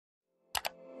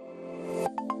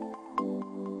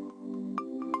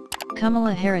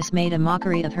Kamala Harris made a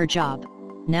mockery of her job.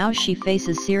 Now she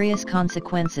faces serious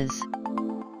consequences.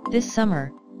 This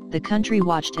summer, the country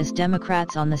watched as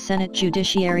Democrats on the Senate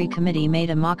Judiciary Committee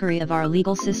made a mockery of our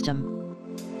legal system.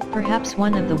 Perhaps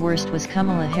one of the worst was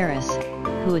Kamala Harris,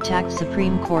 who attacked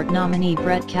Supreme Court nominee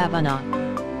Brett Kavanaugh.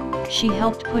 She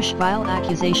helped push vile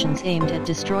accusations aimed at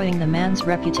destroying the man's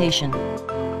reputation.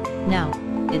 Now,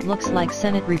 it looks like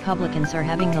Senate Republicans are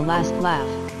having the last laugh.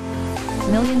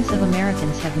 Millions of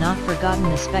Americans have not forgotten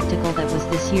the spectacle that was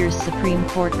this year's Supreme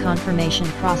Court confirmation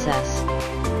process.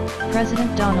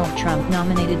 President Donald Trump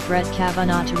nominated Brett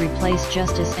Kavanaugh to replace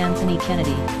Justice Anthony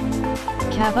Kennedy.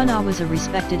 Kavanaugh was a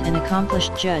respected and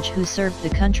accomplished judge who served the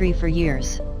country for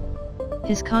years.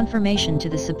 His confirmation to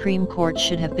the Supreme Court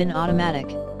should have been automatic.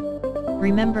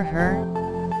 Remember her?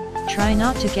 Try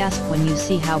not to gasp when you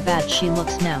see how bad she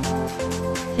looks now.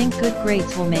 Think good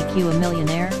grades will make you a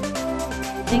millionaire?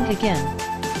 Think again.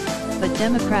 But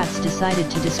Democrats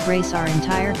decided to disgrace our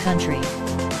entire country.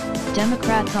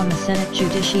 Democrats on the Senate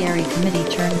Judiciary Committee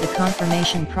turned the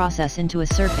confirmation process into a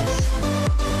circus.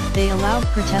 They allowed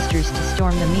protesters to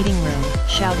storm the meeting room,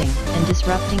 shouting and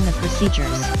disrupting the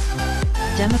procedures.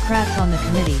 Democrats on the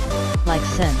committee, like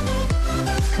Sen.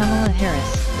 Kamala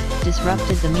Harris,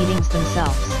 disrupted the meetings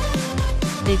themselves.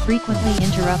 They frequently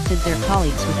interrupted their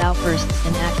colleagues with outbursts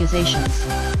and accusations.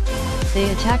 They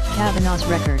attacked Kavanaugh's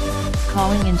record,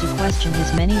 calling into question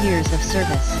his many years of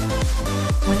service.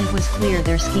 When it was clear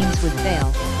their schemes would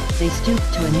fail, they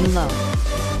stooped to a new low.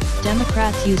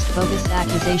 Democrats used bogus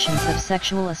accusations of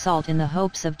sexual assault in the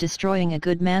hopes of destroying a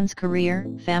good man's career,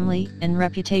 family, and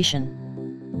reputation.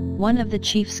 One of the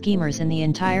chief schemers in the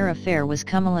entire affair was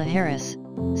Kamala Harris,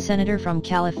 senator from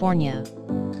California.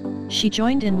 She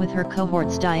joined in with her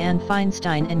cohorts Dianne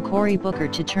Feinstein and Cory Booker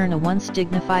to turn a once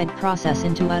dignified process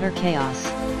into utter chaos.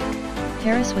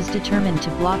 Harris was determined to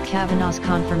block Kavanaugh's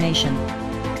confirmation.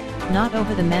 Not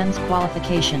over the man's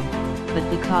qualification, but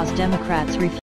because Democrats refused